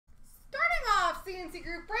CNC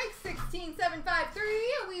Group break 16753.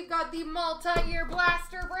 We've got the multi-year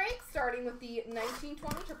blaster break starting with the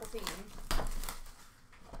 1920 triple team.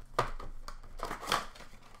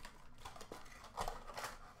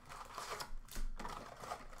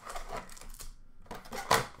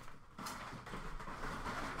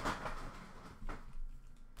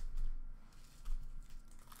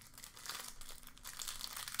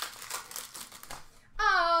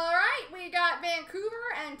 Vancouver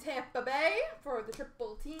and Tampa Bay for the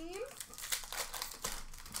triple teams.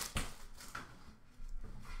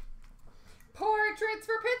 Portraits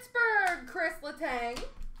for Pittsburgh, Chris Letang.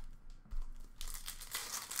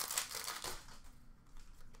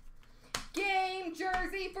 Game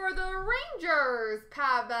jersey for the Rangers,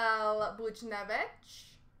 Pavel Buchnevich.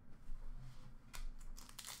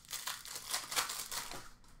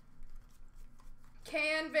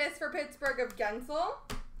 Canvas for Pittsburgh of Gensel.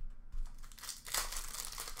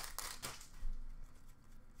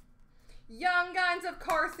 Young Guns of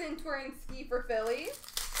Carson Twarynski for Philly.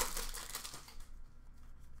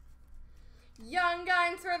 Young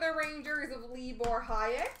Guns for the Rangers of Libor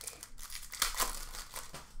Hayek.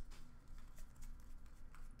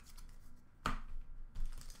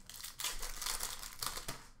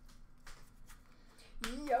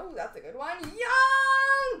 Yo, that's a good one.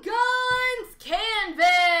 Young Guns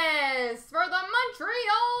Canvas for the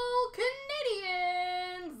Montreal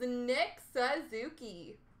Canadiens, Nick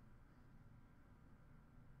Suzuki.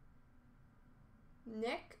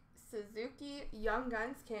 Nick Suzuki, Young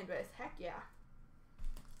Guns Canvas. Heck yeah.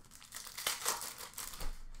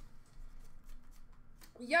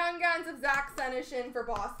 Young Guns of Zach Senyshyn for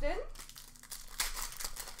Boston.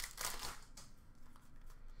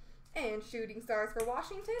 And Shooting Stars for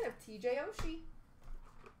Washington of TJ Oshie.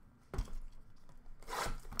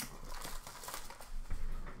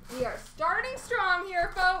 We are starting strong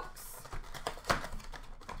here, folks.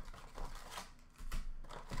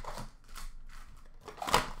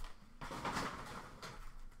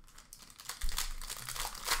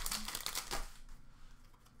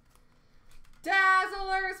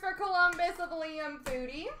 Dazzlers for Columbus of Liam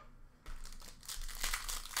Foudy.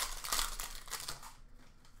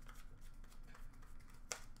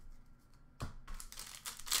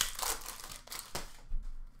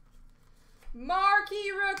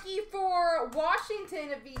 Marquee rookie for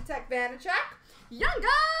Washington of Vitek Vanacek. Young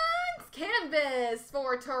Guns Canvas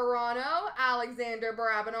for Toronto, Alexander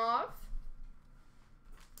Barabanov.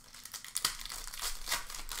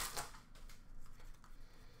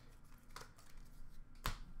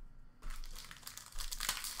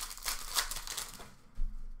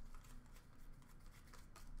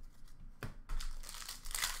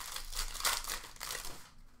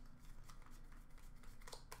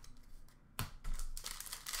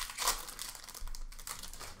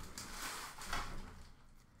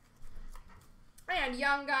 And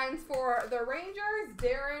Young Guns for the Rangers,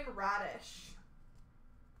 Darren Radish.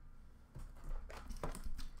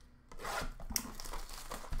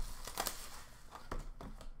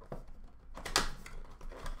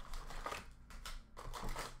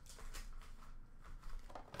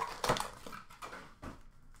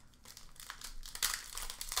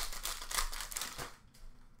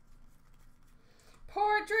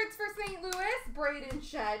 Portraits for St. Louis, Braden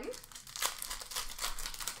Shen.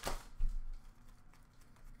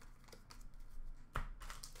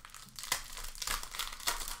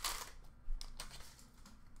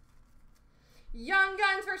 Young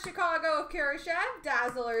Guns for Chicago of Kurashev.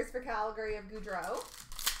 Dazzlers for Calgary of Goudreau.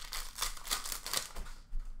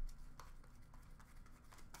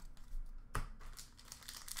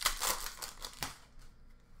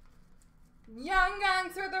 Young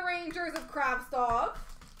Guns for the Rangers of Kravtsov.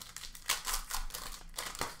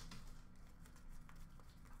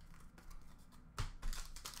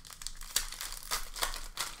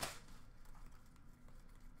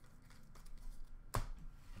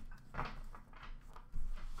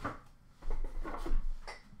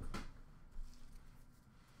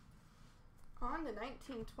 On to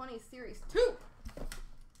 1920 Series 2.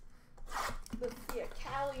 Let's see a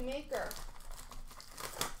Cali maker.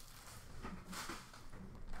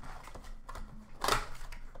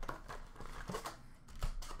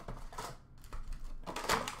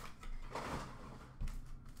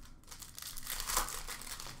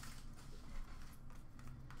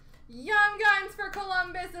 Young Guns for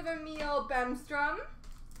Columbus of Emil Bemstrom.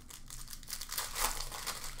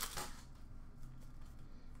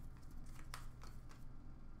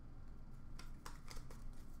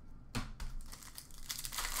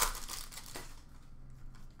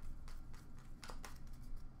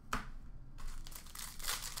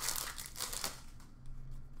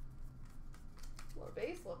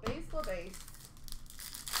 LaBase, LaBase.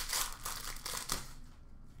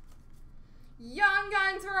 Young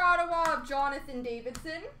Guns for Ottawa of Jonathan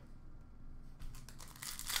Davidson.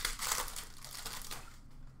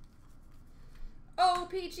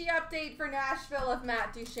 OPG update for Nashville of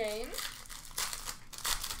Matt Duchene.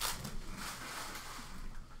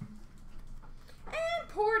 And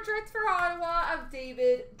portraits for Ottawa of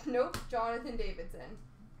Jonathan Davidson.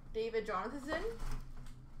 David Jonathan.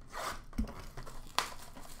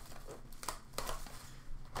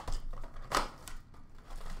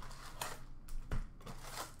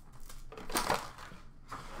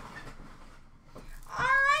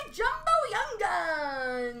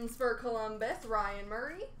 For Columbus, Ryan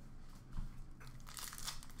Murray.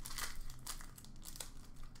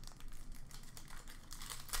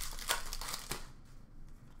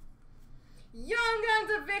 Young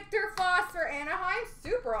Guns of Victor Foss for Anaheim.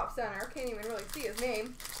 Super off center. Can't even really see his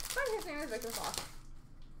name. But his name is Victor Foss.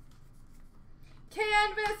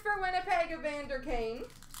 Canvas for Winnipeg of Vander Kane.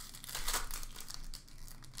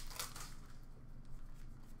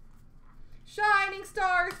 Shining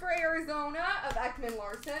Stars for Arizona of Ekman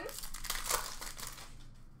Larson.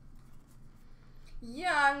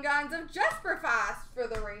 Young Guns of Jesper Fast for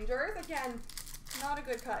the Rangers. Again, not a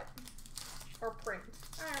good cut. Or print.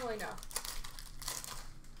 I don't really know.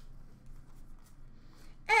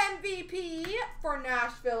 MVP for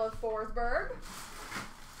Nashville of Forsberg.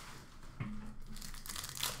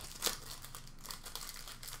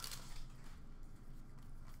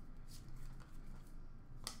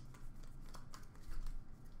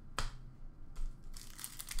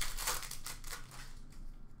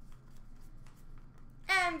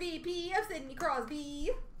 MVP of Sidney Crosby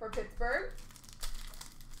for Pittsburgh.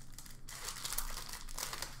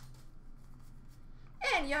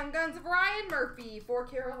 And Young Guns of Ryan Murphy for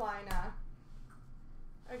Carolina.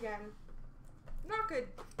 Again, not good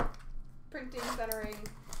printing, centering,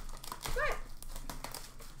 but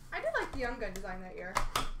I did like the Young Gun design that year.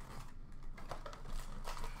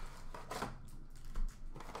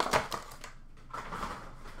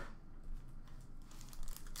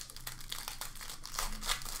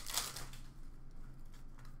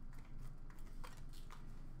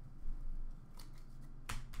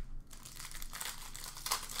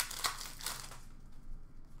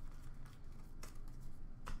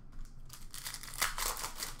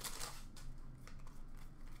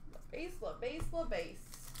 LaBase.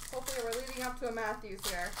 Hopefully we're leading up to a Matthews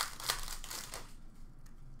here.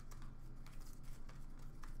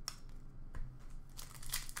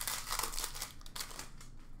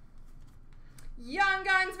 Young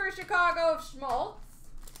Guns for Chicago of Schmaltz.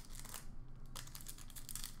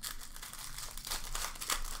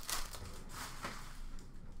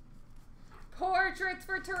 Portraits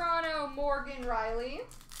for Toronto, Morgan Riley.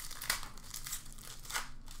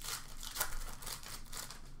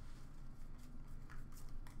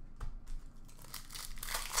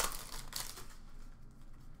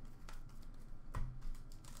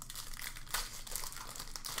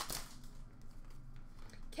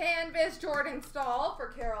 Canvas Jordan Staal for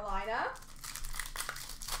Carolina.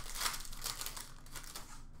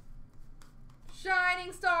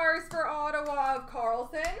 Shining Stars for Ottawa of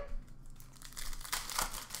Carlson.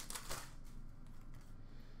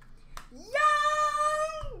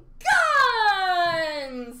 Young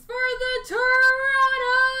Guns for the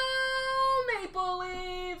Toronto Maple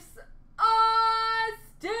Leafs,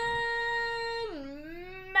 Austin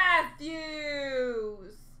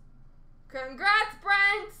Matthews. Congrats,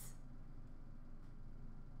 Brent!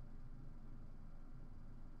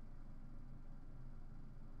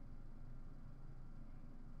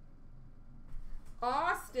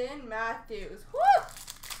 Austin Matthews. Woo!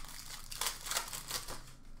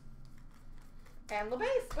 And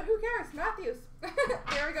LaBase, but who cares? Matthews.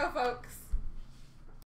 There we go, folks.